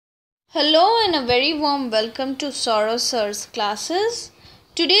Hello and a very warm welcome to Saurav Sir's classes.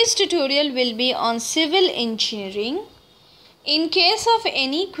 Today's tutorial will be on civil engineering. In case of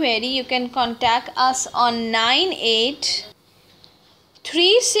any query, you can contact us on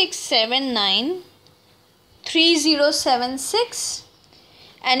 9836793076.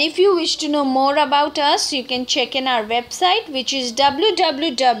 And if you wish to know more about us, you can check in our website, which is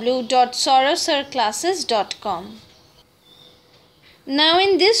www.sauravsirclasses.com. Now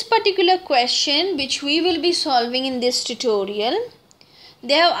in this particular question, which we will be solving in this tutorial,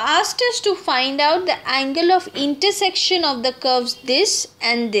 they have asked us to find out the angle of intersection of the curves this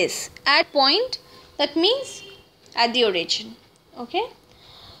and this at point, that means at the origin. Okay,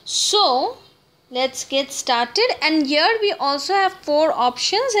 so let's get started, and here we also have 4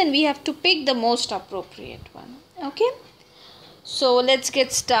 options and we have to pick the most appropriate one. Okay, so let's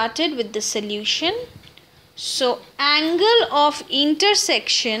get started with the solution. So angle of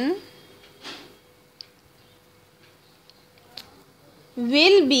intersection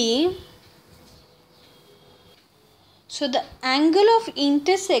will be,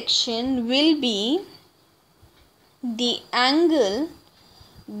 the angle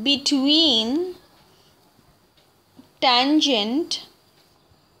between tangent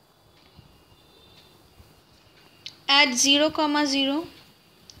at 0, 0.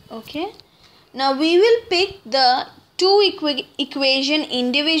 Okay. Now we will pick the two equation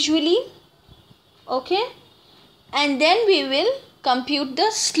individually, okay, and then we will compute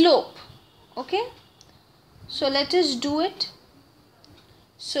the slope. Okay, so let us do it.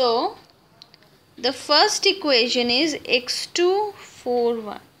 So the first equation is x2 4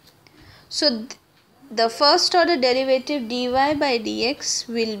 1. So the first order derivative dy by dx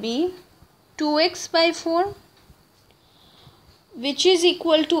will be 2x by 4, which is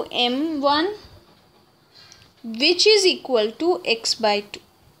equal to m1, which is equal to x by 2.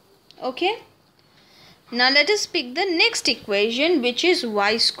 Okay, now let us pick the next equation, which is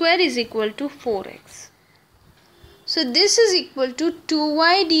y square is equal to 4x. So this is equal to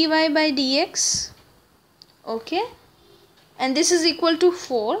 2y dy by dx. Okay, and this is equal to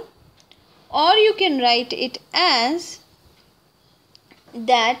 4, or you can write it as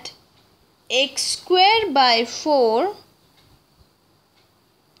that x square by 4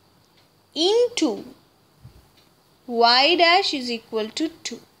 into y dash is equal to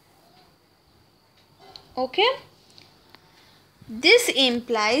 2. Okay, this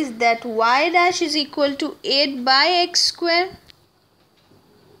implies that y dash is equal to 8 by x square,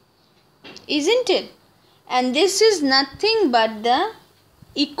 isn't it? And this is nothing but the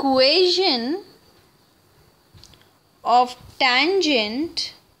equation of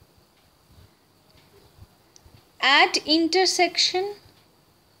tangent at intersection.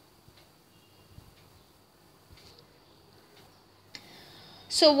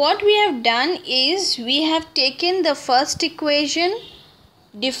 So what we have done is we have taken the first equation,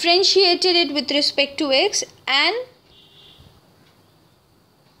 differentiated it with respect to x, and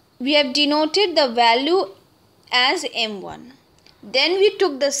we have denoted the value as m1. Then we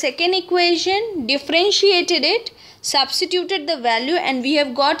took the second equation, differentiated it, substituted the value, and we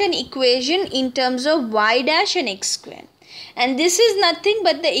have got an equation in terms of y dash and x square. And this is nothing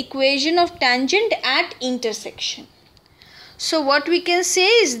but the equation of tangent at intersection. So what we can say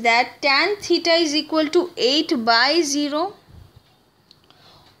is that tan theta is equal to 8 by 0.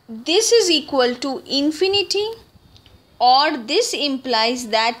 This is equal to infinity, or this implies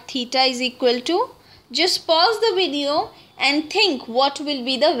that theta is equal to, just pause the video and think what will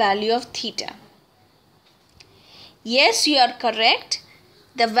be the value of theta. Yes, you are correct.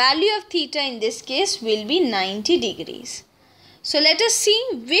 The value of theta in this case will be 90 degrees. So let us see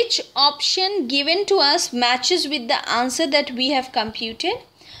which option given to us matches with the answer that we have computed.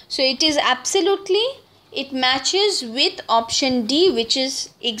 So it matches with option D, which is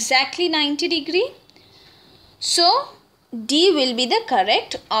exactly 90 degree. So D will be the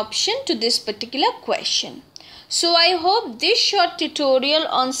correct option to this particular question. So I hope this short tutorial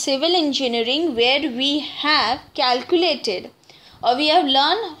on civil engineering, where we have calculated, or we have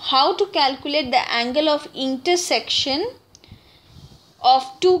learned how to calculate the angle of intersection of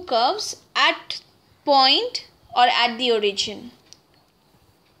two curves at point or at the origin.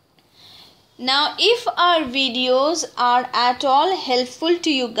 Now if our videos are at all helpful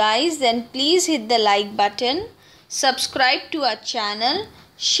to you guys, then please hit the like button, subscribe to our channel,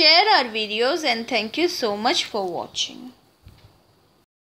 share our videos, and thank you so much for watching.